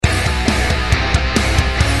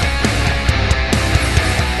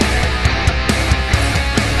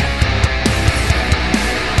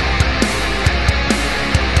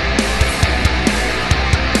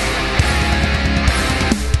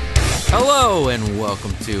Hello and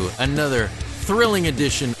welcome to another thrilling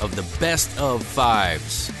edition of the Best of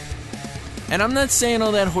Fives. And I'm not saying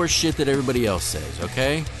all that horse shit that everybody else says,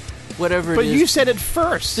 okay? Whatever it is. But you said it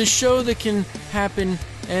first. The show that can happen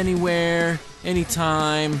anywhere,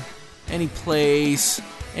 anytime, any place,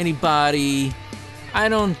 anybody. I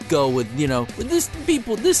don't go with, this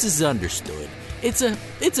people, this is understood. It's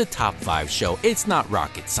a top 5 show. It's not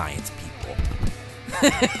rocket science, people.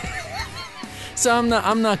 So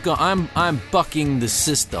I'm bucking the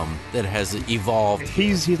system that has evolved.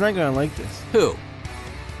 He's not gonna like this. Who?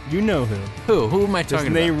 You know who. Who am I talking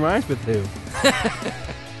His name rhymes with who.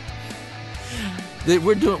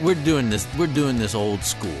 We're doing this old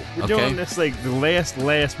school. We're doing this like the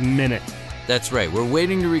last minute. That's right. We're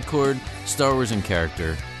waiting to record Star Wars in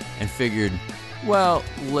character, and figured, well,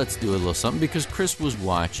 let's do a little something because Chris was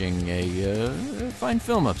watching a fine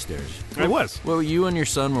film upstairs. I was. Well, you and your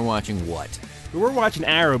son were watching what? We were watching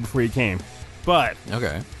Arrow before you came, but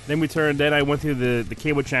Okay. Then I went through the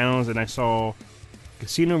cable channels and I saw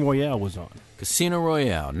Casino Royale was on. Casino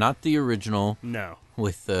Royale, not the original. No,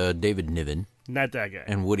 With David Niven not that guy.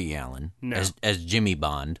 and Woody Allen No. as Jimmy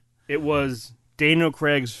Bond. It was Daniel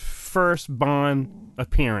Craig's first Bond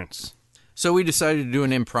appearance. So we decided to do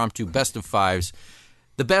an impromptu Best of Fives,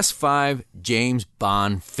 the best 5 James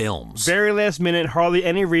Bond films. Very last minute, hardly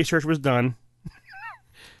any research was done.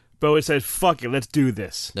 But we said, fuck it, let's do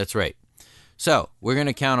this. That's right. So we're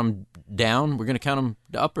gonna count them down. We're gonna count them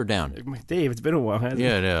up or down. Dave, it's been a while, hasn't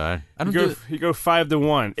it? Yeah. I don't You go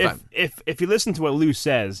 5-1. If you listen to what Lou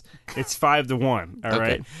says, it's 5-1. All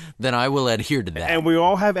right. Then I will adhere to that. And we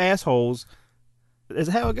all have assholes. Is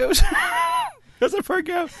that how it goes? Does it part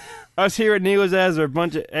go? Us here at NEOZAZ are a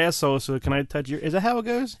bunch of assholes. So can I touch your? Is that how it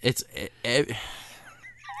goes? It's.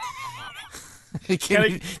 Can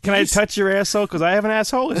I touch your asshole? Because I have an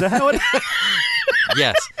asshole. Is that how it?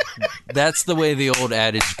 Yes, that's the way the old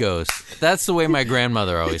adage goes. That's the way my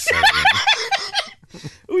grandmother always said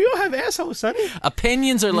it. We all have assholes, Sonny.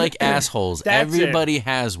 Opinions are like assholes. That's Everybody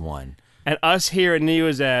has one. And us here at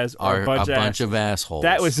NEOZAZ are a bunch of assholes.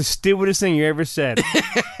 That was the stupidest thing you ever said.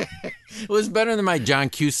 It was better than my John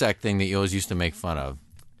Cusack thing that you always used to make fun of.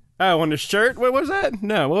 Oh, on the shirt? What was that?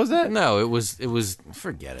 No, what was that? No, it was.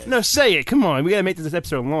 Forget it. No, say it. Come on, we gotta make this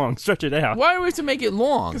episode long. Stretch it out. Why do we have to make it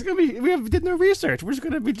long? It's gonna be. Did no research. We're just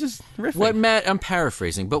gonna be just riffing. I'm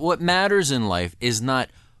paraphrasing, but what matters in life is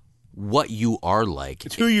not what you are like.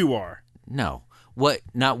 It's who you are. No.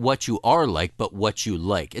 Not what you are like, but what you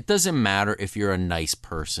like. It doesn't matter if you're a nice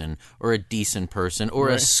person or a decent person or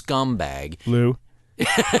a scumbag. Lou.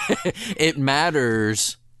 It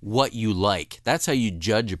matters what you like. That's how you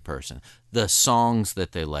judge a person. The songs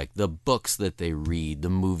that they like, the books that they read, the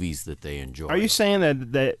movies that they enjoy. Are you saying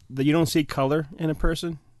that you don't see color in a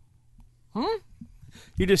person?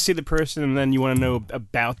 You just see the person and then you want to know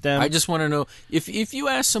about them? I just want to know, if you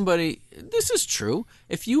ask somebody, this is true,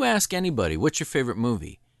 if you ask anybody, what's your favorite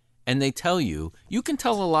movie? And they tell you, you can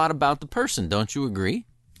tell a lot about the person, don't you agree?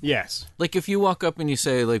 Yes. Like if you walk up and you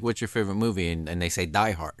say, like, what's your favorite movie? And they say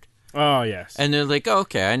Die Hard. Oh, yes. And they're like, oh,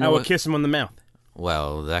 okay, I know. I will kiss him on the mouth.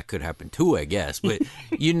 Well, that could happen too, I guess. But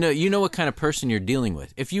you know what kind of person you're dealing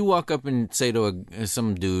with. If you walk up and say to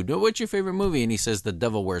some dude, oh, what's your favorite movie? And he says The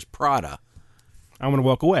Devil Wears Prada. I'm going to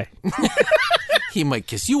walk away. He might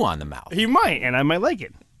kiss you on the mouth. He might, and I might like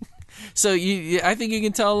it. So I think you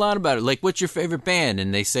can tell a lot about it. Like, what's your favorite band?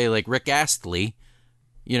 And they say, like, Rick Astley.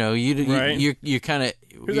 You're kind of...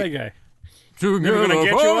 Who's that guy? Never gonna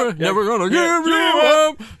get you up. Never gonna give you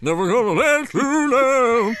up. Never gonna let you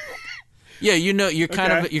down. Yeah, you're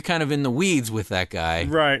kind of in the weeds with that guy.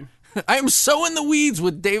 Right. I am so in the weeds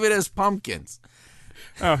with David S. Pumpkins.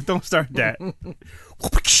 Oh, don't start that.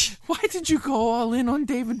 Why did you go all in on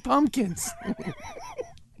David Pumpkins?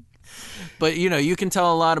 But, you can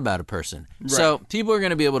tell a lot about a person. Right. So people are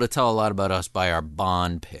going to be able to tell a lot about us by our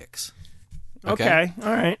Bond picks. Okay.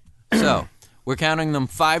 All right. So we're counting them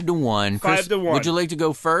 5-1. Chris, 5-1. Would you like to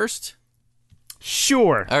go first?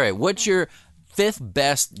 Sure. All right. What's your 5th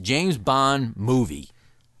best James Bond movie?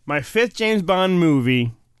 My 5th James Bond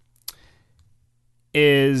movie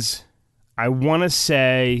is, I want to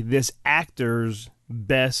say, this actor's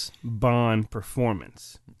best Bond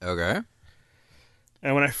performance. Okay.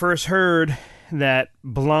 And when I first heard that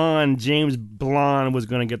James Blonde was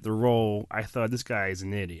going to get the role, I thought, this guy is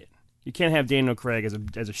an idiot. You can't have Daniel Craig as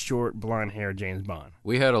a short, blonde-haired James Bond.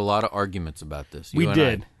 We had a lot of arguments about this. We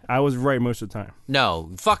did. I was right most of the time. No,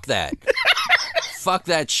 fuck that. Fuck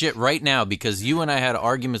that shit right now, because you and I had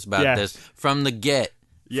arguments about this from the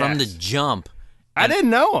from the jump. I didn't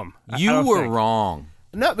know him. You were wrong.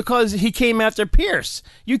 No, because he came after Pierce.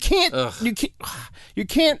 You can't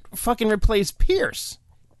fucking replace Pierce.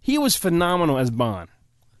 He was phenomenal as Bond.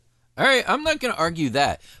 All right, I'm not going to argue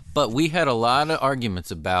that, but we had a lot of arguments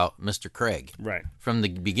about Mr. Craig. Right. From the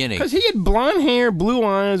beginning. Because he had blonde hair, blue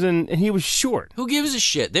eyes, and he was short. Who gives a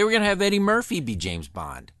shit? They were going to have Eddie Murphy be James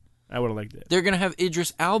Bond. I would have liked it. They're going to have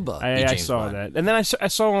Idris Elba be James Bond. I saw that. And then I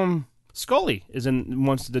saw him, Scully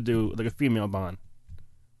wants to do like a female Bond.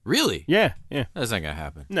 Really? Yeah. That's not going to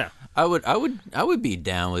happen. No. I would be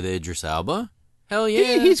down with Idris Elba. Hell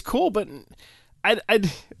yeah. He's cool, but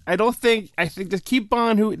I don't think. I think to keep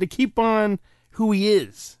on who he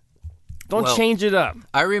is. Don't change it up.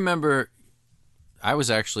 I remember I was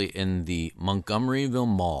actually in the Montgomeryville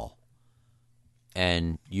Mall,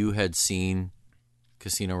 and you had seen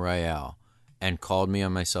Casino Royale and called me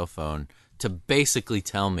on my cell phone to basically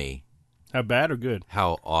tell me how bad or good,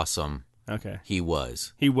 how awesome he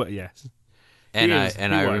was. He was, yes. And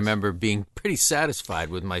I remember being pretty satisfied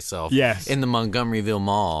with myself. Yes. In the Montgomeryville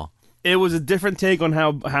Mall. It was a different take on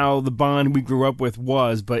how the Bond we grew up with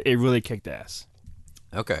was, but it really kicked ass.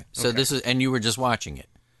 Okay. So this is, and you were just watching it.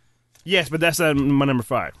 Yes, but that's not my number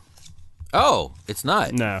 5. Oh, it's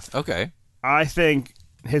not? No. Okay. I think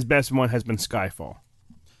his best one has been Skyfall.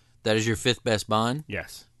 That is your 5th best Bond?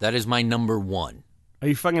 Yes. That is my number 1. Are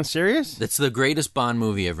you fucking serious? That's the greatest Bond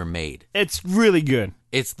movie ever made. It's really good.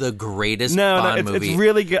 It's the greatest Bond movie. It's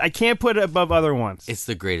really good. I can't put it above other ones. It's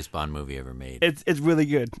the greatest Bond movie ever made. It's really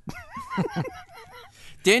good.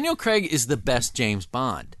 Daniel Craig is the best James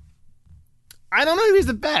Bond. I don't know if he's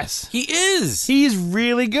the best. He is. He's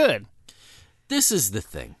really good. This is the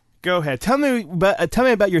thing. Go ahead. Tell me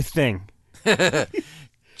about your thing.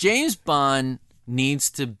 James Bond needs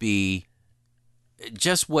to be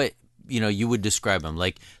just what you would describe him,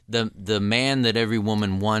 like the man that every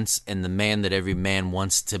woman wants and the man that every man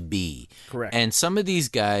wants to be. Correct. And some of these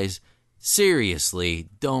guys seriously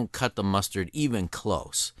don't cut the mustard even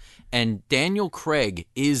close. And Daniel Craig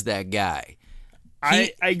is that guy.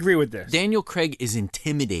 I agree with this. Daniel Craig is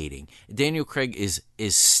intimidating. Daniel Craig is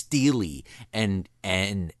steely and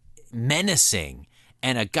menacing,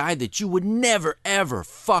 and a guy that you would never ever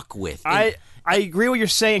fuck with. I agree with what you're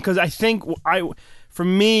saying, because I think for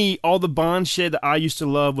me, all the Bond shit that I used to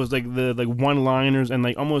love was like the one-liners and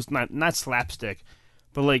like almost not slapstick,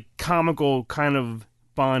 but like comical kind of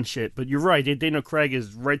Bond shit. But you're right, Daniel Craig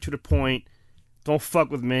is right to the point. Don't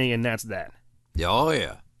fuck with me, and that's that. Oh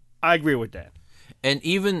yeah, I agree with that. And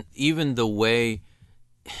even the way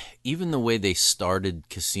they started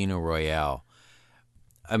Casino Royale,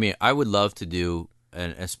 I mean, I would love to do,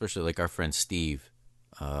 and especially like our friend Steve.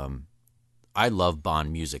 I love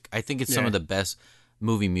Bond music. I think it's some of the best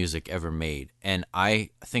movie music ever made, and I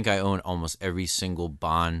think I own almost every single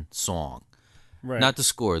Bond song. Right. Not the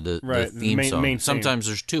score, the theme song. Main Sometimes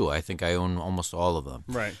there's 2. I think I own almost all of them.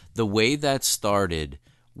 Right. The way that started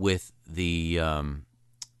with the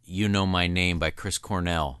You Know My Name by Chris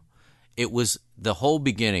Cornell, it was the whole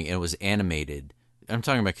beginning, and it was animated. I'm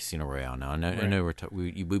talking about Casino Royale now. I know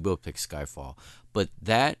we both picked Skyfall. But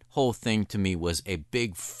that whole thing to me was a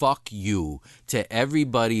big fuck you to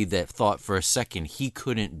everybody that thought for a second he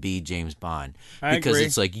couldn't be James Bond. Because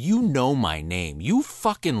it's like, you know my name. You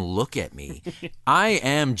fucking look at me. I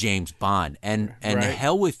am James Bond. And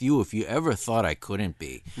hell with you if you ever thought I couldn't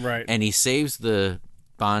be. Right. And he saves the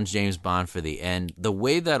James Bond for the end. The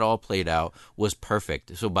way that all played out was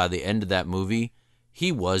perfect. So by the end of that movie,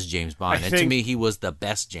 he was James Bond. And to me, he was the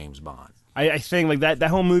best James Bond. I think like that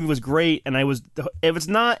whole movie was great, and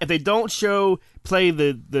if they don't play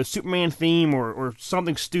the Superman theme or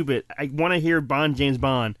something stupid, I want to hear James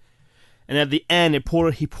Bond, and at the end he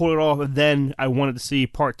pulled it off, and then I wanted to see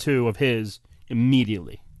part 2 of his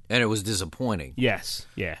immediately. And it was disappointing. Yes,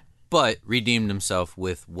 yeah. But redeemed himself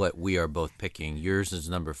with what we are both picking. Yours is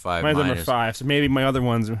number 5. Mine's number 5, so maybe my other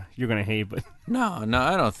ones you're gonna hate, but no,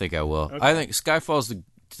 I don't think I will. Okay. I think Skyfall's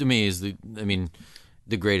to me is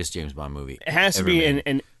the greatest James Bond movie. It has to be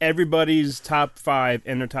in everybody's top 5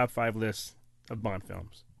 in their top 5 list of Bond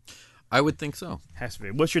films. I would think so. Has to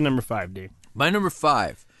be. What's your number 5, dude? My number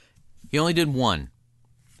 5. He only did 1.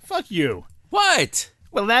 Fuck you. What?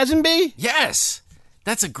 Well, Lazenby? Yes.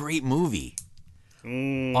 That's a great movie.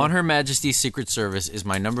 On Her Majesty's Secret Service is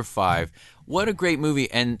my number 5. What a great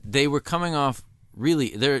movie. And they were coming off, really,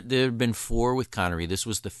 there had been 4 with Connery. This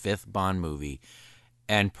was the 5th Bond movie.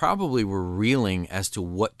 And probably were reeling as to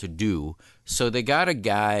what to do. So they got a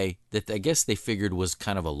guy that I guess they figured was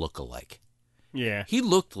kind of a lookalike. Yeah. He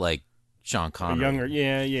looked like Sean Connery. Younger,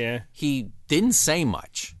 yeah. He didn't say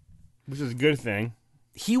much. Which is a good thing.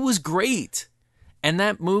 He was great. And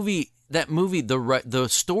that movie, that movie, the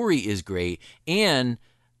story is great, and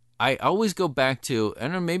I always go back to, I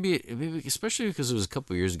don't know, maybe especially because it was a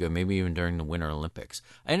couple years ago, maybe even during the Winter Olympics,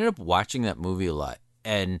 I ended up watching that movie a lot,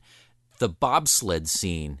 and the bobsled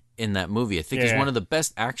scene in that movie, I think, is one of the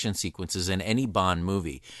best action sequences in any Bond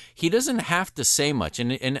movie. He doesn't have to say much,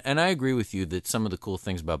 and I agree with you that some of the cool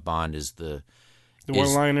things about Bond is the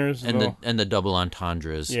one-liners and the double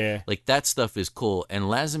entendres. Yeah. Like, that stuff is cool. And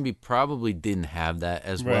Lazenby probably didn't have that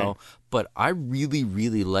as well. But I really,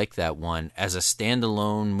 really like that one as a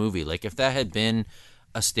standalone movie. Like, if that had been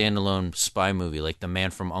a standalone spy movie, like The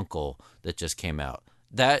Man from U.N.C.L.E. that just came out,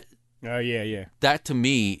 that to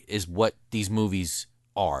me is what these movies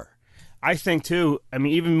are. I think, too, I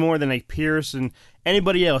mean, even more than like Pierce and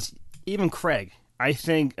anybody else, even Craig. I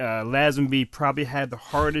think Lazenby probably had the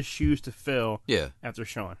hardest shoes to fill after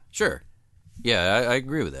Sean. Sure. Yeah, I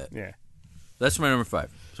agree with that. Yeah. That's my number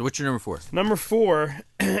 5. So what's your number 4? Number 4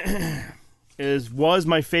 was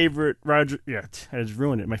my favorite Roger... Yeah, I just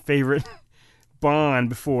ruined it. My favorite Bond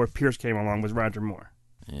before Pierce came along was Roger Moore.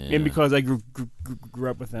 Yeah. And because I grew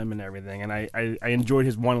up with him and everything, and I enjoyed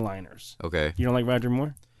his one-liners. Okay. You don't like Roger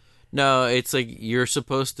Moore? No, it's like you're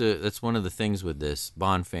supposed to... That's one of the things with this,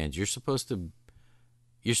 Bond fans. You're supposed to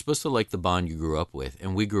like the Bond you grew up with,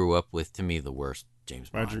 and we grew up with, to me, the worst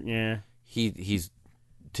James Bond. Roger, yeah. He's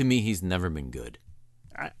to me, he's never been good.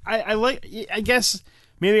 I guess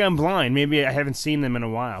maybe I'm blind. Maybe I haven't seen them in a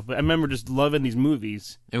while, but I remember just loving these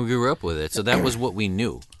movies. And we grew up with it, so that was what we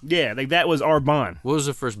knew. Yeah, like that was our Bond. What was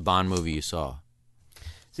the first Bond movie you saw?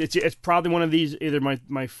 It's probably one of these, either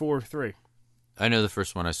my 4 or 3. I know the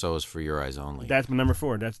first one I saw was For Your Eyes Only. That's my number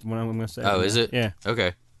 4. That's the one I'm going to say. Oh, is it? Yeah.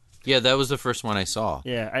 Okay. Yeah, that was the first one I saw.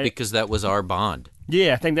 Yeah, because that was our Bond.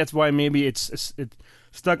 Yeah, I think that's why maybe it's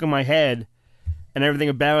stuck in my head, and everything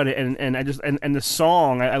about it, and I just and the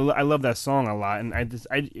song, I love that song a lot, and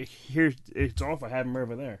I hear it's off. I have them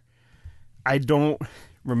over there. I don't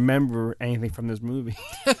remember anything from this movie.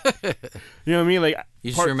 You know what I mean? Like,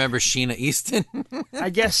 you just remember Sheena Easton.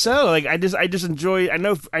 I guess so. Like, I just enjoy. I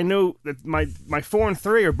know that my 4 and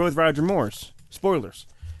 3 are both Roger Moore's. Spoilers.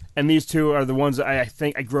 And these two are the ones that I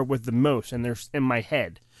think I grew up with the most, and they're in my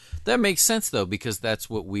head. That makes sense, though, because that's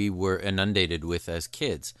what we were inundated with as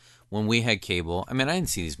kids. When we had cable, I mean, I didn't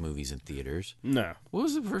see these movies in theaters. No. What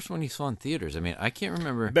was the first one you saw in theaters? I mean, I can't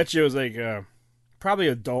remember. I bet you it was like probably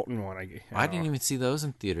a Dalton one. I didn't even see those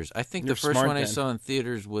in theaters. I think the first one I saw in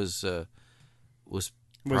theaters was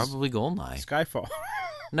probably Goldeneye. Skyfall.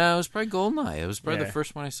 No, it was probably Goldeneye. It was probably the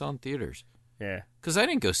first one I saw in theaters. Yeah. Because I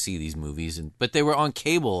didn't go see these movies, but they were on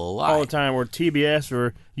cable a lot. All the time, or TBS,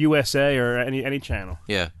 or USA, or any channel.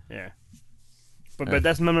 Yeah. Yeah. But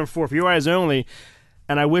that's number 4. For Your Eyes Only,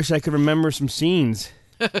 and I wish I could remember some scenes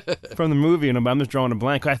from the movie, and I'm just drawing a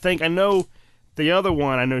blank. I know the other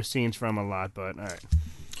one I know scenes from a lot, but all right.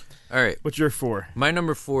 All right. What's your 4? My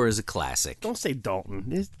number 4 is a classic. Don't say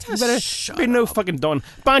Dalton. Shut up. No fucking Dalton.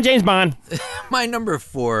 James Bond. My number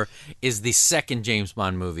 4 is the second James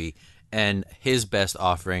Bond movie, and his best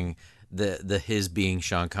offering, his being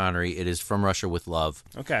Sean Connery. It is From Russia with Love.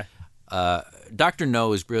 Okay. Dr.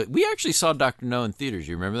 No is brilliant. We actually saw Dr. No in theaters.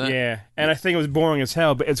 You remember that? Yeah, and I think it was boring as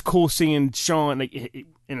hell, but it's cool seeing Sean like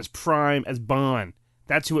in his prime as Bond.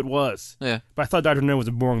 That's who it was. Yeah. But I thought Dr. No was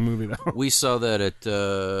a boring movie, though. We saw that at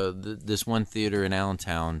this one theater in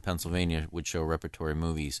Allentown, Pennsylvania, would show repertory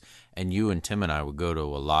movies, and you and Tim and I would go to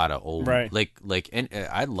a lot of old, and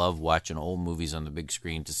I love watching old movies on the big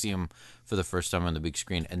screen, to see them for the first time on the big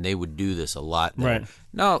screen, and they would do this a lot there. Right.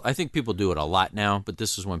 No, I think people do it a lot now, but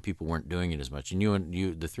this is when people weren't doing it as much, and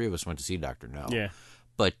you, the three of us went to see Dr. No. Yeah.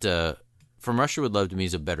 But From Russia with Love to me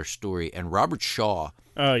is a better story, and Robert Shaw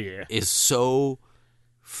is so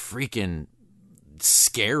freaking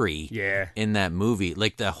scary in that movie.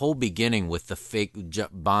 Like the whole beginning with the fake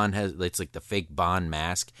Bond it's like the fake Bond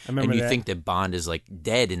mask, and you think that Bond is like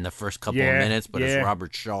dead in the first couple of minutes, but it's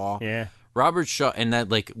Robert Shaw. Yeah. Robert Shaw, and that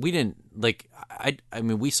we didn't I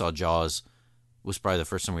mean we saw Jaws was probably the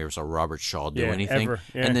first time we ever saw Robert Shaw do anything. Ever.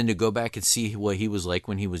 Yeah. And then to go back and see what he was like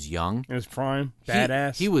when he was young. In his prime.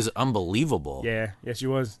 Badass. He was unbelievable. Yeah. Yes, he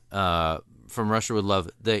was. From Russia with Love.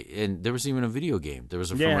 And there was even a video game. There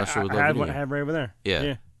was a From Russia with Love video game. I have right over there.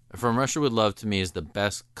 Yeah. From Russia with Love to me is the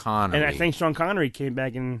best Connery. And I think Sean Connery came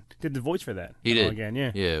back and did the voice for that. He did. Again,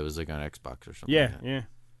 yeah. Yeah, it was like on Xbox or something. Yeah, like that. yeah.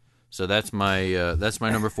 So that's my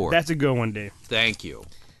number 4. That's a good one, Dave. Thank you.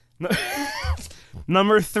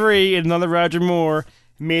 Number 3 is another Roger Moore.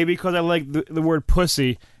 Maybe because I like the word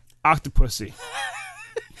pussy, Octopussy.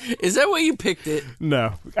 Is that why you picked it?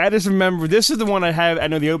 No. I just remember, this is the one I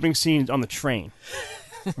know the opening scene on the train.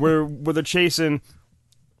 where they're chasing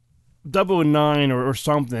 009 or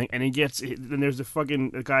something, and then there's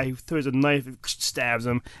the guy who throws a knife and stabs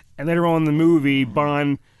him, and later on in the movie,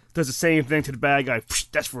 Bond does the same thing to the bad guy.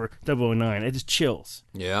 That's for 009. It just chills.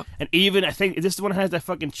 Yeah. And even, I think, is this the one that has that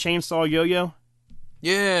fucking chainsaw yo-yo?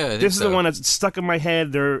 Yeah, this is the one that's stuck in my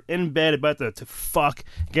head. They're in bed about to fuck,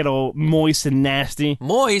 get all moist and nasty.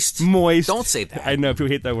 Moist? Don't say that. I know, people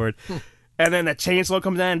hate that word. And then that chainsaw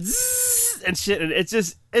comes down, zzz, and shit. And it's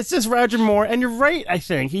just Roger Moore. And you're right, I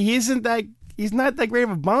think. He's not that great of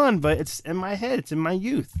a Bond, but it's in my head. It's in my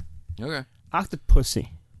youth. Okay. Octopussy.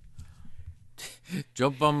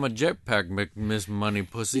 Jump on my jetpack, Miss Money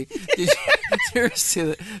Pussy. Did you ever see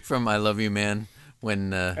that from I Love You, Man?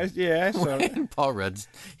 When I saw when Paul Rudd's,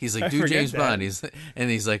 he's like, do James Bond. He's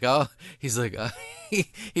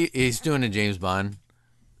doing a James Bond.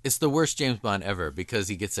 It's the worst James Bond ever because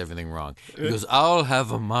he gets everything wrong. He goes, I'll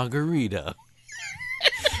have a margarita.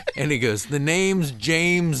 And he goes, the name's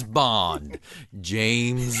James Bond.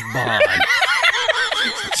 James Bond.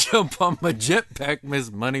 Jump on my jetpack,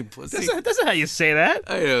 Miss Money Pussy. That's not how you say that.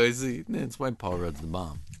 I know. It's why Paul Rudd's the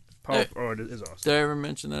bomb. It is awesome. Did I ever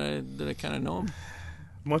mention that I kind of know him?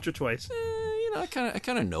 Once or twice. I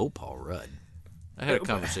kind of know Paul Rudd. I had a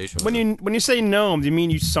conversation with him. When you say know him, do you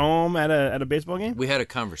mean you saw him at a baseball game? We had a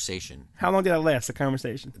conversation. How long did that last, the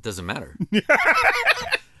conversation? It doesn't matter.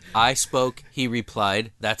 I spoke, he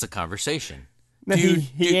replied, that's a conversation. No,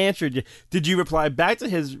 he answered you. Did you reply back to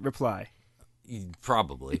his reply?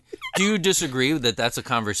 Probably. Do you disagree that that's a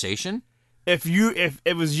conversation? If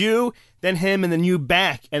it was you, then him, and then you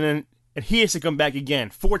back, and he has to come back again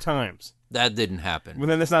 4 times. That didn't happen. Well,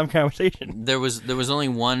 then that's not a conversation. There was only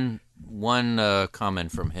one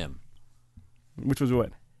comment from him. Which was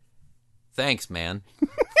what? Thanks, man.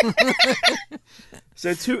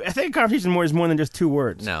 So I think a conversation is more than just 2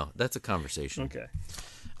 words. No, that's a conversation. Okay.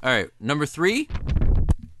 All right, number 3.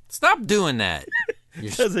 Stop doing that.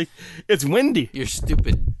 It's windy. Your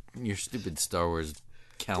stupid Star Wars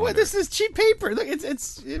calendar. What? This is cheap paper. Look,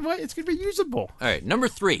 it's gonna be usable. All right, number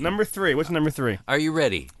 3. Number 3. What's number 3? Are you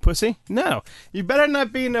ready? Pussy? No. You better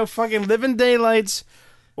not be no fucking Living Daylights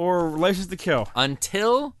or License to Kill.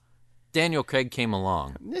 Until Daniel Craig came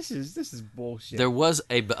along. This is bullshit. There was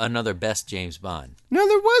another best James Bond. No,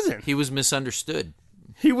 there wasn't. He was misunderstood.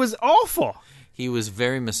 He was awful. He was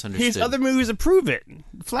very misunderstood. His other movies to prove it.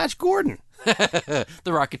 Flash Gordon. The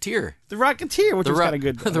Rocketeer. The Rocketeer, which was kind of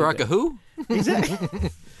good. The Rock of who? Exactly.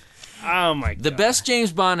 Oh, my God. The best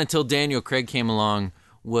James Bond until Daniel Craig came along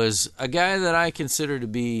was a guy that I consider to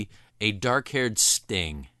be a dark-haired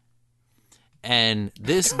Sting. And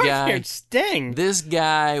this guy... Sting? This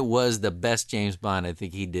guy was the best James Bond. I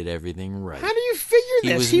think he did everything right. How do you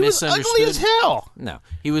figure this? He was ugly as hell. No,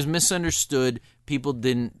 he was misunderstood. People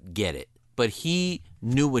didn't get it. But he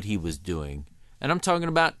knew what he was doing. And I'm talking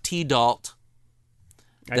about T-Dalt.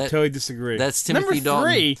 I totally disagree. That's Timothy Number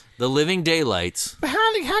Dalton. 3. The Living Daylights. But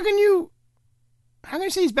how can you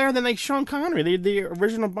say he's better than like Sean Connery, the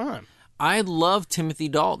original Bond? I love Timothy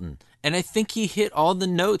Dalton, and I think he hit all the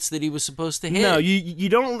notes that he was supposed to hit. No, you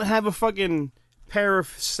don't have a fucking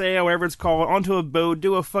parasail, whatever it's called, onto a boat,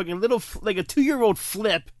 do a fucking little like a 2-year-old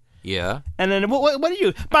flip. Yeah. And then what are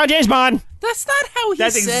you? Bond, James Bond. That's not how he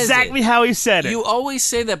says it. That's exactly how he said it. You always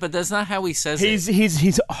say that, but that's not how he says it.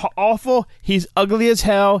 He's awful. He's ugly as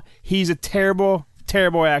hell. He's a terrible,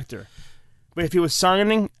 terrible actor. But if he was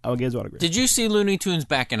signing, I would get his autograph. Did you see Looney Tunes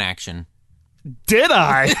back in action? Did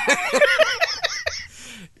I?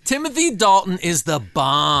 Timothy Dalton is the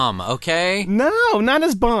bomb, okay? No, not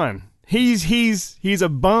as Bond. He's a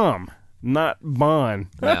bomb, not Bond.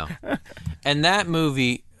 No. And that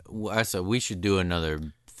movie, I said we should do another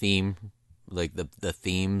theme, like the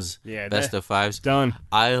themes, best of 5s. Done.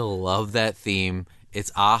 I love that theme.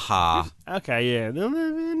 It's Aha. Okay, yeah.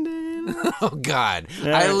 Oh God,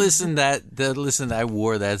 I listened. I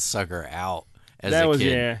wore that sucker out as a kid.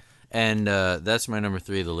 Yeah. And that's my number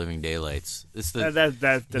 3, The Living Daylights. It's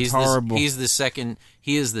that's horrible. He is the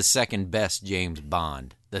second best James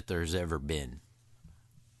Bond that there's ever been.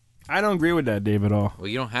 I don't agree with that, Dave, at all. Well,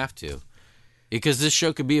 you don't have to, because this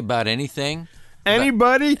show could be about anything.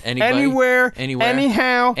 Anybody, anywhere,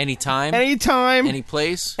 anyhow, anytime, any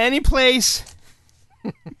place.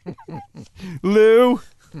 Lou.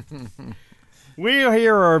 We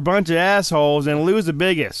here are a bunch of assholes, and Lou's the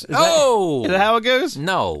biggest. Is that how it goes?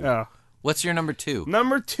 No. Oh. What's your number 2?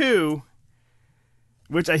 Number 2,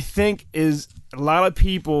 which I think is a lot of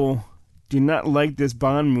people do not like this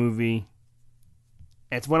Bond movie.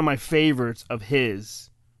 It's one of my favorites of his.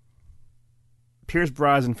 Pierce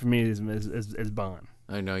Brosnan for me is Bond.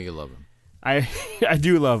 I know you love him. I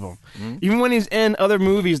do love him. Mm-hmm. Even when he's in other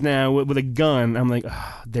movies now with a gun, I'm like,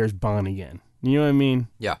 oh, there's Bond again. You know what I mean?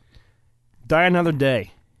 Yeah. Die Another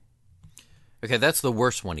Day. Okay, that's the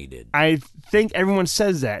worst one he did. I think everyone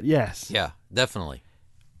says that, yes. Yeah, definitely.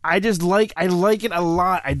 I like it a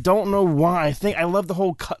lot. I don't know why. I think I love the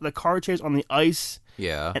whole the car chase on the ice.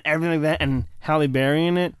 Yeah. And everything like that, and Halle Berry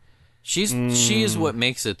in it. She is what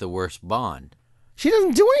makes it the worst Bond. She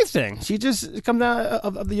doesn't do anything. She just comes out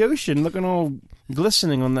of the ocean looking all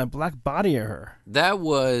glistening on that black body of her. That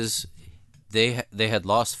was... They had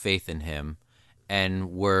lost faith in him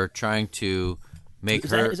and were trying to make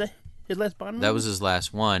her... Is that his last Bond movie? That was his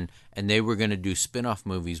last one, and they were going to do spin-off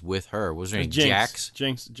movies with her. Was her name Jax?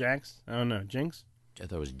 Jax? I don't know. Jinx? I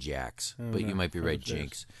thought it was Jax, but you might be right,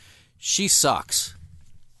 Jinx. She sucks.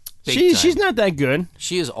 She's not that good.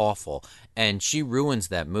 She is awful, and she ruins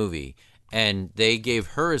that movie. And they gave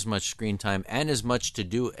her as much screen time and as much to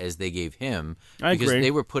do as they gave him. Because they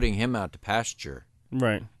were putting him out to pasture.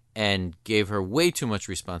 Right. And gave her way too much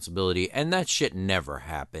responsibility, and that shit never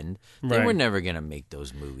happened. They were never gonna make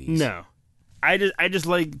those movies. No. I just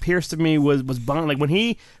like Pierce to me was Bond. Like when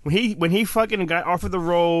he fucking got offered the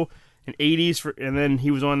role in '80s and then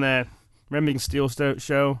he was on that Remington Steele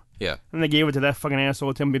show. Yeah. And they gave it to that fucking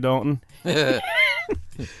asshole Timothy Dalton.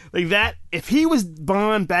 Like that, if he was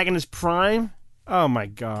Bond back in his prime, oh my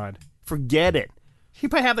God. Forget it. He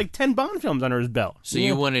probably had like 10 Bond films under his belt. So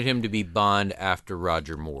you wanted him to be Bond after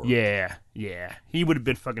Roger Moore. Yeah. He would have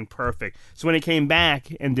been fucking perfect. So when he came back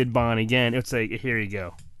and did Bond again, it's like, here you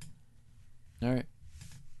go. All right.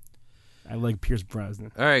 I like Pierce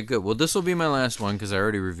Brosnan. All right, good. Well, this will be my last one because I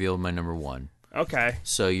already revealed my number one. Okay.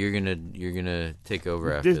 So you're gonna take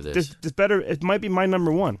over after this. This better. It might be my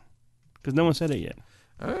number one because no one said it yet.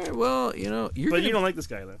 All right. Well, you don't like this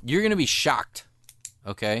guy though. You're gonna be shocked.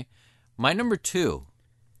 Okay. My number two,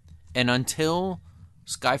 and until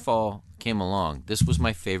Skyfall came along, this was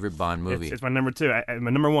my favorite Bond movie. It's my number two.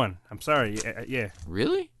 My number one. I'm sorry. Yeah.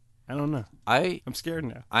 Really? I don't know. I'm scared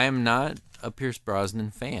now. I am not a Pierce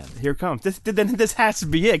Brosnan fan. Here it comes. This has to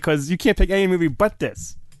be it because you can't pick any movie but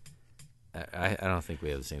this. I don't think we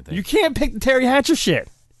have the same thing. You can't pick the Terry Hatcher shit.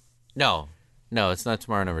 No, it's not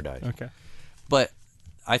Tomorrow Never Dies. Okay. But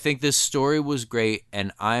I think this story was great,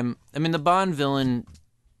 and the Bond villain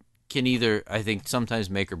can either, I think, sometimes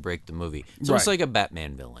make or break the movie. It's almost like a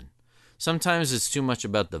Batman villain. Sometimes it's too much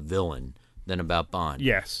about the villain than about Bond.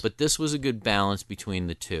 Yes. But this was a good balance between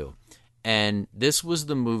the two. And this was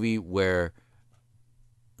the movie where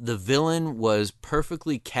the villain was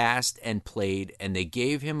perfectly cast and played, and they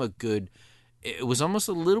gave him a good... It was almost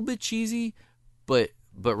a little bit cheesy, but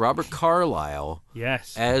Robert Carlyle,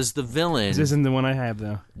 yes, as the villain... This isn't the one I have,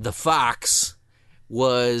 though. The Fox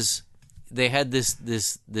was... They had this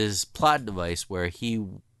plot device where he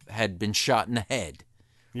had been shot in the head.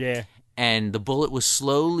 Yeah. And the bullet was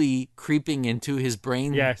slowly creeping into his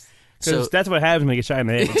brain. Yes. Because that's what happens when you get shot in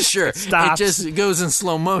the head. Sure. It just goes in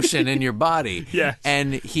slow motion in your body. Yes.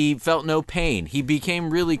 And he felt no pain. He became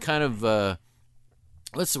really kind of,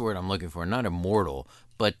 what's the word I'm looking for? Not immortal,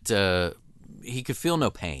 but he could feel no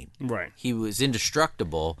pain. Right. He was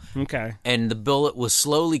indestructible. Okay. And the bullet was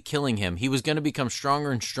slowly killing him. He was going to become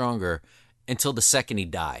stronger and stronger until the second he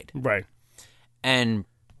died. Right. And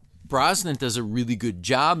Brosnan does a really good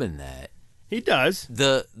job in that. He does.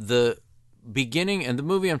 The beginning, and the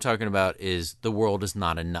movie I'm talking about is The World Is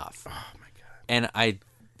Not Enough. Oh, my God. And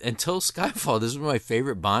until Skyfall, this was my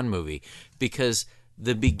favorite Bond movie because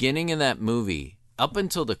the beginning of that movie, up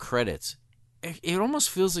until the credits, it almost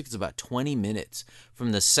feels like it's about 20 minutes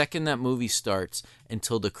from the second that movie starts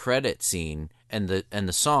until the credit scene and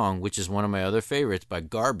the song, which is one of my other favorites by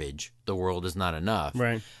Garbage, The World Is Not Enough,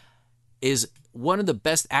 right, is one of the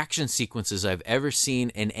best action sequences I've ever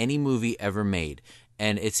seen in any movie ever made.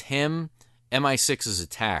 And it's him, MI6 is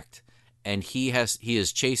attacked, and he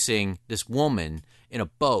is chasing this woman in a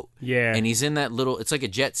boat. Yeah. And he's in that little, it's like a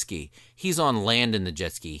jet ski. He's on land in the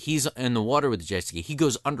jet ski. He's in the water with the jet ski. He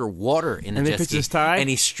goes underwater in the jet ski. And he his tie? And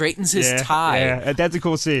he straightens his tie. Yeah, that's a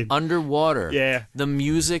cool scene. Underwater. Yeah. The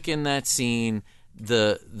music in that scene,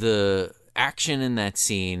 the action in that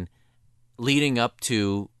scene leading up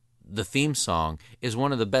to the theme song is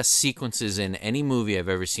one of the best sequences in any movie I've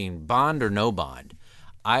ever seen, Bond or no Bond.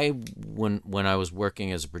 When I was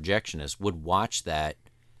working as a projectionist, would watch that.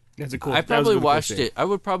 That's a cool. I probably watched it. I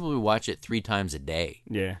would probably watch it 3 times a day.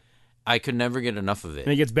 Yeah. I could never get enough of it.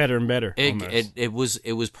 And it gets better and better. It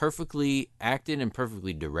was perfectly acted and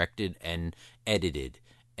perfectly directed and edited,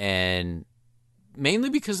 and mainly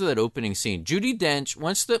because of that opening scene. Judi Dench.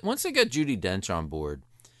 Once they got Judi Dench on board,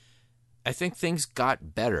 I think things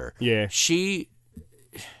got better. Yeah. She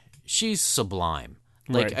she's sublime.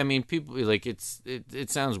 Like, Right. I mean, people like it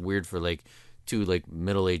sounds weird for like two like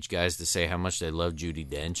middle-aged guys to say how much they love Judi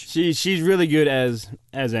Dench. She's really good as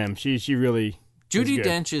M. She really Judi is good.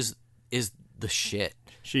 Dench is the shit.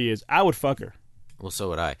 She is. I would fuck her. Well, so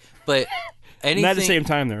would I. But anything, Not at the same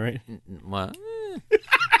time though, right? well,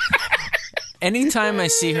 anytime I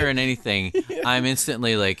see her in anything, I'm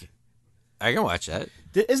instantly like, I can watch that.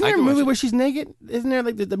 Isn't there a movie where she's naked? Isn't there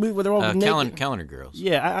like the movie where they're all naked? Calendar Girls.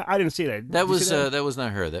 Yeah, I didn't see that. That Did you was see that was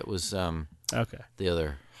not her. That was okay. the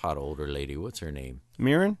other hot older lady. What's her name?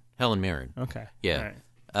 Mirren? Helen Mirren. Okay. Yeah.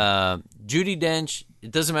 All right. Judi Dench.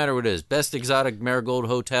 It doesn't matter what it is. Best Exotic Marigold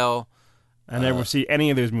Hotel. I never see any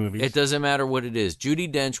of those movies. It doesn't matter what it is.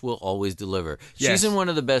 Judi Dench will always deliver. Yes. She's in one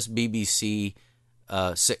of the best BBC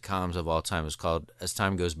sitcoms of all time. It's called As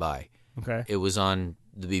Time Goes By. Okay. It was on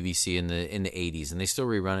the BBC in the 80s, and they still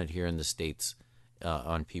rerun it here in the States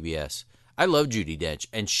on PBS. I love Judi Dench,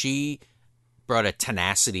 and she brought a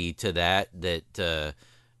tenacity to that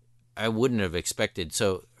I wouldn't have expected.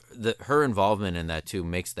 So her involvement in that too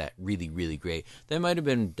makes that really, really great. That might have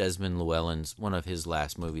been Desmond Llewellyn's one of his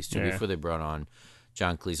last movies too, before they brought on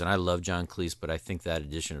John Cleese. And I love John Cleese, but I think that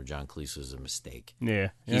addition of John Cleese was a mistake. Yeah.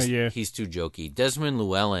 He's too jokey. Desmond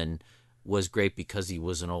Llewellyn was great because he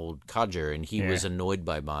was an old codger and he was annoyed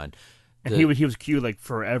by Bond. And he was cute like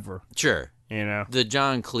forever. Sure. You know. The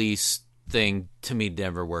John Cleese thing to me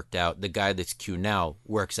never worked out. The guy that's Q now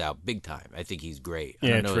works out big time. I think he's great. I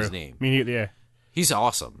don't know his name. I mean, yeah. He's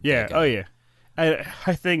awesome. Yeah. Oh yeah.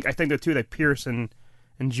 I think the two, like Pierce and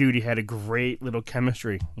Judy, had a great little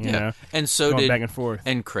chemistry. You know? And so going did back and forth.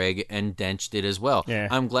 And Craig and Dench did as well. Yeah.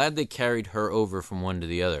 I'm glad they carried her over from one to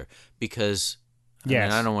the other because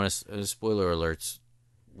I don't want to spoiler alerts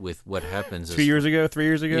with what happens. 3 years ago.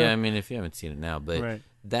 Yeah, I mean, if you haven't seen it now, but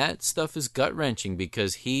that stuff is gut wrenching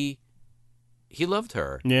because he loved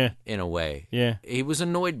her. Yeah. In a way. Yeah. He was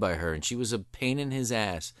annoyed by her, and she was a pain in his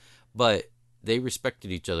ass, but they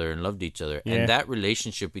respected each other and loved each other, and that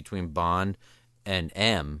relationship between Bond and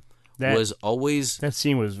M was always that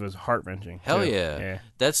scene was heart wrenching. Hell yeah.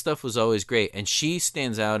 That stuff was always great, and she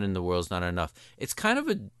stands out in The World's Not Enough. It's kind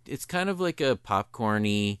of like a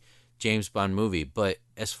popcorny James Bond movie, but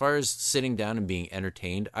as far as sitting down and being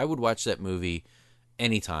entertained, I would watch that movie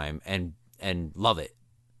anytime and love it,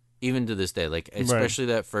 even to this day. Like especially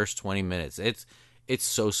that first 20 minutes, it's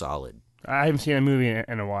so solid. I haven't seen a movie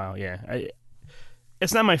in a while. Yeah,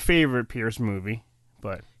 it's not my favorite Pierce movie,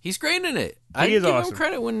 but he's great in it. I give him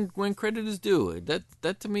credit when credit is due.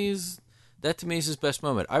 That to me is his best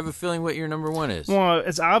moment. I have a feeling what your number one is. Well,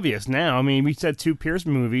 it's obvious now. I mean, we said two Pierce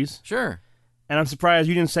movies. Sure. And I'm surprised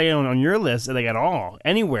you didn't say it on your list like at all,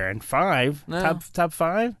 anywhere in 5, No. top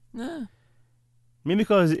 5. Nah. Maybe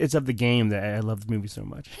because it's of the game that I love the movie so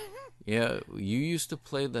much. Yeah, you used to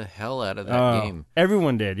play the hell out of that game.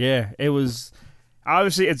 Everyone did. Yeah, it was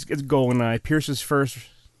obviously it's GoldenEye. Pierce's first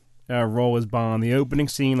role as Bond. The opening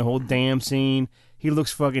scene, the whole damn scene. He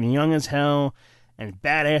looks fucking young as hell and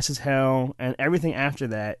badass as hell, and everything after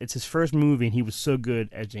that. It's his first movie, and he was so good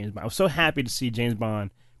as James Bond. I was so happy to see James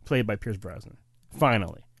Bond played by Pierce Brosnan.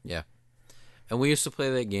 Finally. Yeah. And we used to play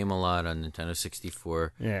that game a lot on Nintendo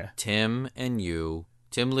 64. Yeah. Tim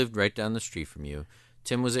lived right down the street from you.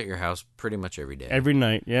 Tim was at your house pretty much every day. Every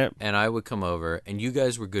night, yep. And I would come over, and you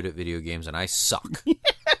guys were good at video games, and I suck.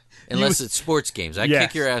 Unless it's sports games. I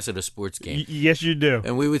kick your ass at a sports game. Yes, you do.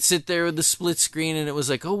 And we would sit there with the split screen, and it was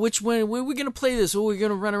like, oh, which one? Where are we going to play this? Oh, we're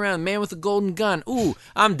going to run around. Man with the golden gun. Ooh,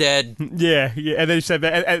 I'm dead. Yeah. And then you said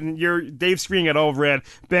that, and your Dave's screen got all red.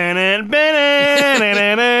 That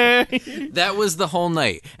was the whole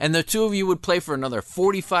night. And the two of you would play for another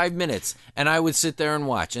 45 minutes, and I would sit there and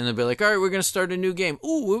watch. And they'd be like, all right, we're going to start a new game.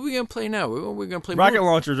 Ooh, what are we going to play now? We're going to play rocket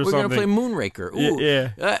launchers or something. something. We're going to play Moonraker. Ooh,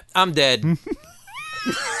 yeah. I'm dead.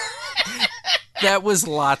 That was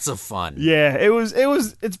lots of fun. Yeah,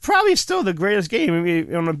 it's probably still the greatest game. I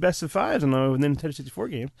mean, on the best of 5s on the Nintendo 64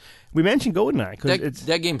 game. We mentioned GoldenEye because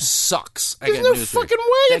that game sucks. There's no fucking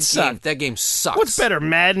way it sucks. That game sucks. What's better,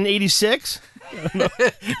 Madden 86?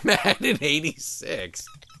 Madden 86.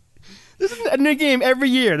 This is a new game every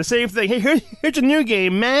year. The same thing. Hey, here's a new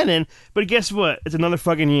game, Madden, but guess what? It's another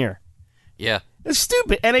fucking year. Yeah. It's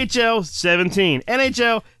stupid. NHL 17.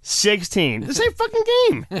 NHL 16. The same fucking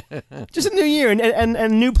game. Just a new year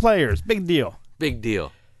and new players. Big deal. Big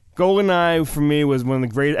deal. GoldenEye for me was one of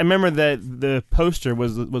the great. I remember that the poster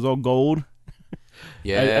was all gold.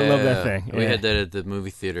 Yeah, I love that thing. We had that at the movie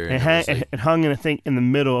theater. And it hung in, I think, in the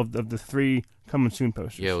middle of the 3 coming soon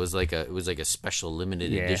posters. Yeah, it was like a special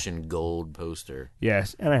limited edition gold poster.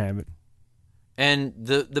 Yes, and I have it. And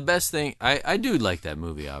the best thing, I do like that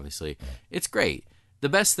movie, obviously. It's great. The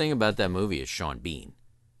best thing about that movie is Sean Bean.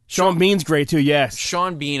 Sean Bean's great too. Yes.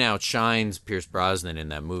 Sean Bean outshines Pierce Brosnan in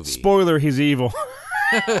that movie. Spoiler: he's evil.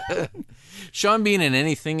 Sean Bean in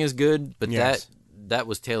anything is good, but Yes. that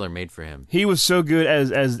was tailor made for him. He was so good as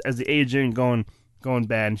the agent going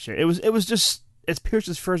bad and shit. It was just it's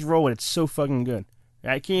Pierce's first role and it's so fucking good.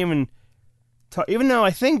 I can't even talk, even though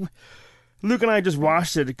I think Luke and I just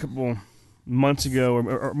watched it a couple months ago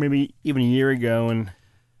or maybe even a year ago, and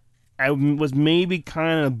I was maybe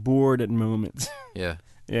kind of bored at moments. Yeah.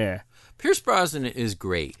 Yeah. Pierce Brosnan is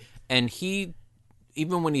great, and he,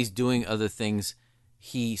 even when he's doing other things,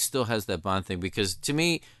 he still has that Bond thing, because to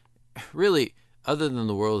me, really, other than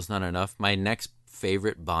The World Is Not Enough, my next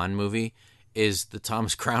favorite Bond movie is the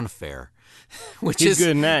Thomas Crown Affair, which He's good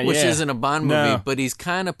in that, which yeah. isn't a Bond movie, No. but he's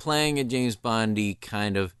kind of playing a James Bondy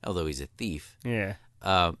kind of, although he's a thief. Yeah.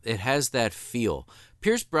 It has that feel.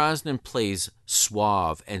 Pierce Brosnan plays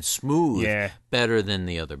suave and smooth better than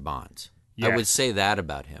the other Bonds. I Yes. would say that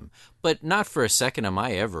about him. But not for a second am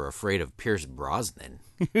I ever afraid of Pierce Brosnan.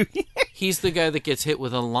 He's the guy that gets hit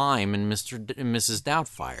with a lime in and Mrs.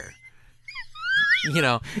 Doubtfire. You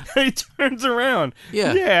know. He turns around.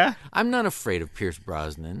 Yeah. Yeah. I'm not afraid of Pierce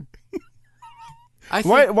Brosnan. I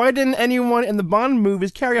think, Why didn't anyone in the Bond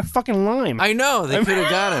movies carry a fucking lime? I know, they could have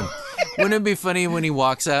got him. Wouldn't it be funny when he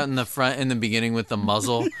walks out in the front in the beginning with the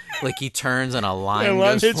muzzle, like he turns and a lime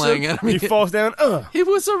goes flying at him? He falls down. It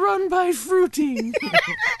was a run by Fruity.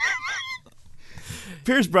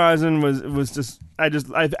 Pierce Brosnan was just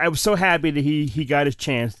I was so happy that he got his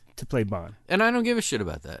chance to play Bond. And I don't give a shit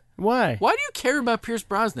about that. Why? Why do you care about Pierce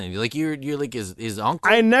Brosnan? You're like his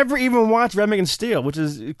uncle? I never even watched Remington Steele, which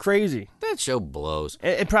is crazy. That show blows.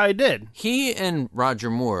 It probably did. He and Roger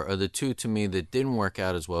Moore are the two to me that didn't work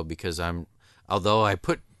out as well, because although I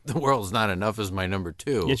put The World's Not Enough as my number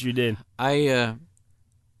 2. Yes, you did. I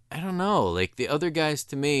don't know. Like the other guys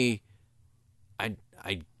to me,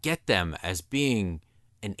 I get them as being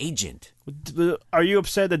an agent. Are you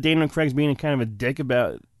upset that Daniel Craig's being kind of a dick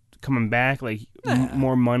about coming back, like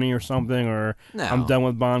more money or something, or No. I'm done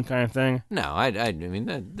with Bond kind of thing? No, I mean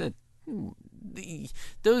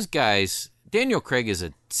those guys. Daniel Craig is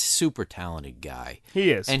a super talented guy.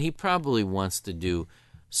 He is, and he probably wants to do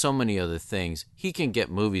so many other things. He can get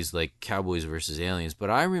movies like Cowboys versus Aliens, but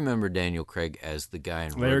I remember Daniel Craig as the guy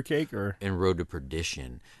in Layer Cake or in Road to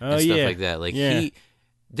Perdition Oh, and stuff yeah. like that. Like Yeah.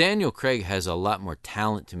 Daniel Craig has a lot more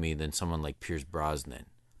talent to me than someone like Pierce Brosnan.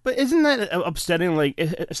 But isn't that upsetting? Like,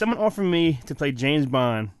 if someone offered me to play James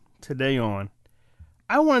Bond today on,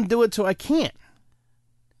 I want to do it till I can't.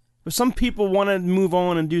 But some people want to move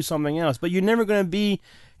on and do something else. But you're never going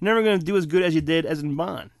to do as good as you did as in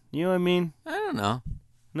Bond. You know what I mean? I don't know.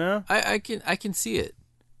 No? I can see it.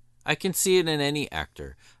 I can see it in any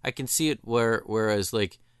actor. I can see it whereas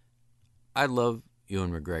like I love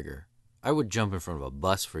Ewan McGregor. I would jump in front of a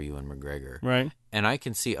bus for Ewan McGregor. Right. And I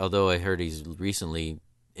can see, although I heard he's recently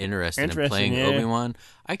interested in Interesting, playing yeah. Obi-Wan,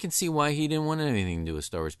 I can see why he didn't want anything to do with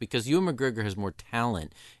Star Wars, because Ewan McGregor has more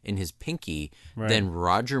talent in his pinky than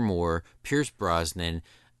Roger Moore, Pierce Brosnan,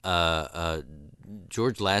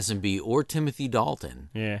 George Lazenby, or Timothy Dalton.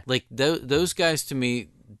 Yeah. Like those guys to me,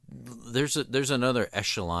 there's another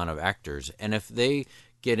echelon of actors, and if they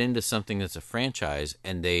get into something that's a franchise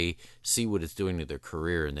and they see what it's doing to their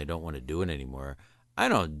career and they don't want to do it anymore, I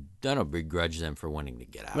don't begrudge them for wanting to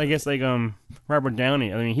get out. I guess like Robert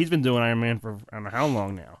Downey. I mean, he's been doing Iron Man for I don't know how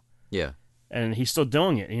long now. Yeah. And he's still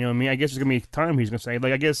doing it. You know what I mean? I guess there's going to be a time he's going to say,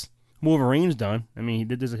 like, I guess Wolverine's done. I mean, he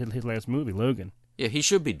did this his last movie, Logan. Yeah, he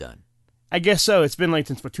should be done. I guess so. It's been like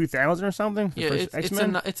since 2000 or something. Yeah, it's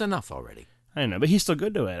X-Men. it's enough already. I don't know, but he's still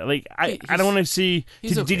good to it. Like I He's- don't want to see.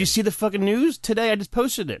 he's Did okay. you see the fucking news today? I just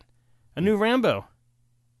posted it. A new Rambo,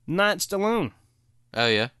 not Stallone. Oh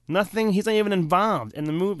yeah, Nothing. He's not even involved in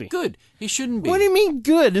the movie. good. He shouldn't be. What do you mean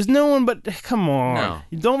good? There's no one but. Come on. No.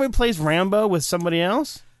 You don't replace Rambo with somebody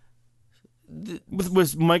else.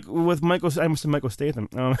 With Michael. I almost said Michael Statham.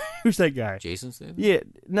 Who's that guy? Jason Statham? Yeah.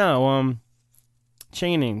 No.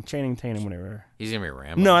 Channing Tatum, whatever. He's gonna be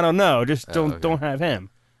Rambo. No, I don't know. Just okay. don't have him.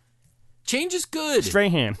 Change is good.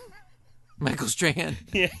 Strahan. Michael Strahan.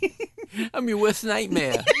 Yeah. I'm your worst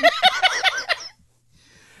nightmare.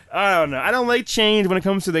 I don't know. I don't like change when it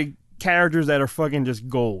comes to the characters that are fucking just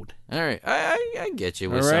gold. All right, I get you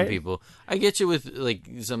with All some right. people. I get you with like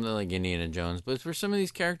something like Indiana Jones, but for some of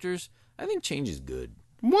these characters, I think change is good.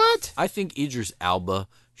 What? I think Idris Elba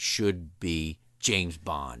should be James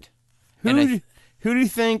Bond. Who do you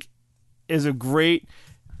think is a great?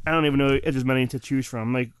 I don't even know if there's many to choose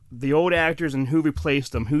from. Like the old actors and who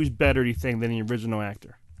replaced them. Who's better, do you think, than the original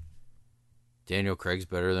actor? Daniel Craig's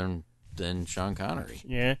better than Sean Connery.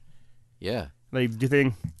 Yeah. Yeah. Like, do you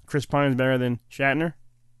think Chris Pine is better than Shatner?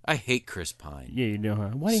 I hate Chris Pine. Yeah, you do, huh?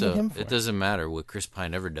 Why do you hate him for? It doesn't matter what Chris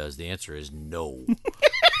Pine ever does. The answer is no.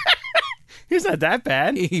 He's not that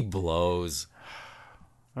bad. He blows.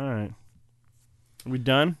 All right. Are we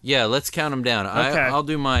done? Yeah, let's count them down. Okay. I'll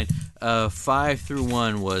do mine. 5 through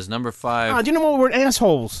 1 was number 5. Oh, do you know what? We're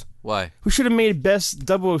assholes. Why? We should have made best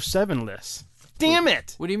 007 list. Damn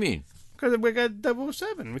it! What do you mean? Because we got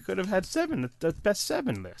 007. We could have had 7. The best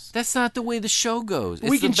 7 list. That's not the way the show goes. It's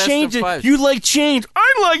We the can best change of it. 5. You like change.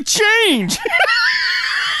 I like change.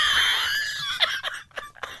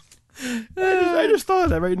 I just thought of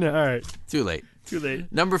that right now. All right. Too late. Too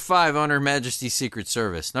late. Number 5, On Her Majesty's Secret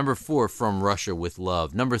Service. Number 4, From Russia with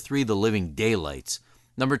Love. Number 3, The Living Daylights.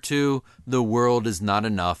 Number 2, The World Is Not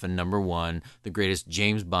Enough. And number 1, the greatest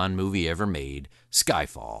James Bond movie ever made,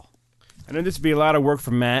 Skyfall. I know this would be a lot of work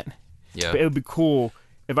for Matt. Yeah. But it would be cool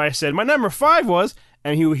if I said my number 5 was,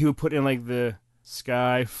 and he would put in like the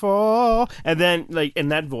Skyfall, and then like in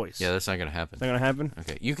that voice. Yeah, that's not going to happen. Is that gonna happen?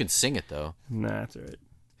 Okay, you can sing it, though. Nah, that's all right.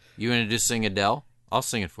 You want to just sing Adele? I'll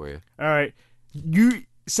sing it for you. All right. You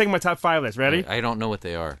sing my top 5 list. Ready? I don't know what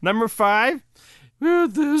they are. Number 5.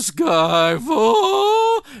 Let the sky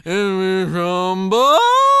fall and we rumble.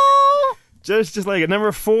 Just like it.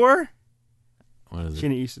 Number 4. What is it?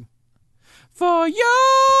 Jenny Easton. For your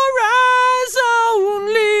eyes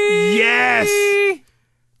only. Yes.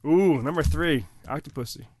 Ooh, number 3.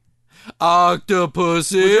 Octopussy.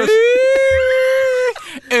 Octopussy.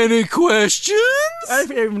 Any questions? I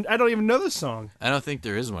don't even know the song. I don't think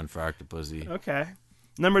there is one for Octopussy. Okay.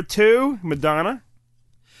 Number 2, Madonna.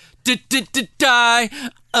 Die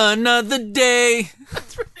another day.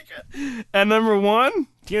 That's pretty good. And number 1,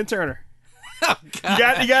 Tina Turner. Oh,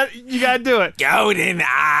 God. You got to do it. Golden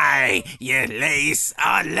eye, you lace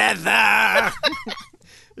on leather.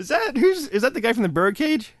 Is that the guy from the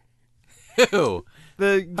Birdcage? Who?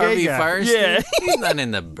 The gay Harvey guy. Firestein? Yeah. He's not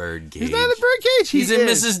in the Birdcage. He's not in the Birdcage. He's in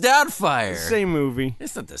Mrs. Doubtfire. Same movie.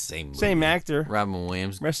 It's not the same movie. Same actor. Robin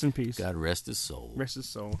Williams. Rest in peace. God rest his soul. Rest his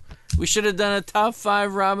soul. We should have done a top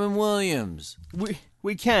 5 Robin Williams.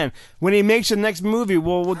 We can. When he makes the next movie,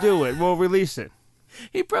 we'll do it. We'll release it.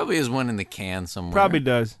 He probably has one in the can somewhere. Probably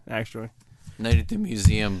does, actually. Night at the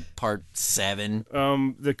Museum, Part 7.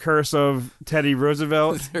 The Curse of Teddy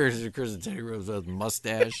Roosevelt. There's the Curse of Teddy Roosevelt's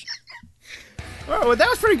mustache. Oh, well, that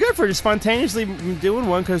was pretty good for just spontaneously doing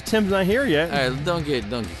one because Tim's not here yet. All right, don't get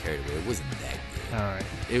carried away. It wasn't that good. All right.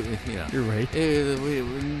 You're right.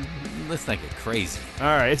 Let's not get crazy. All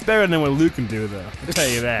right. It's better than what Luke can do, though. I'll tell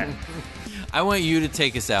you that. I want you to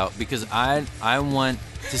take us out because I want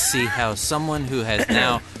to see how someone who has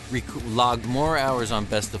now logged more hours on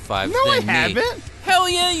Best of 5 No, than me. I haven't. Hell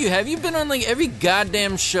yeah, you have. You've been on like every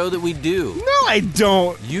goddamn show that we do. No, I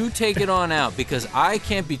don't. You take it on out because I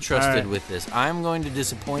can't be trusted right. with this. I'm going to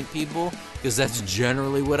disappoint people because that's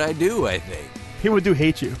generally what I do, I think. People do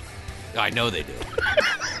hate you. I know they do.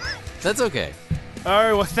 That's okay. All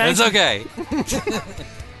right, well, thanks. That's okay.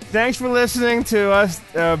 Thanks for listening to us,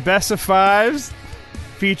 Best of Fives,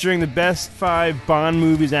 featuring the best 5 Bond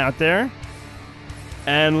movies out there.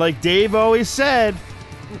 And like Dave always said,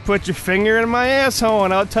 put your finger in my asshole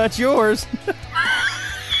and I'll touch yours.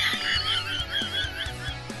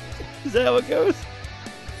 Is that how it goes?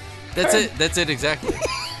 That's it. That's it exactly.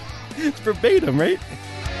 It's verbatim, right?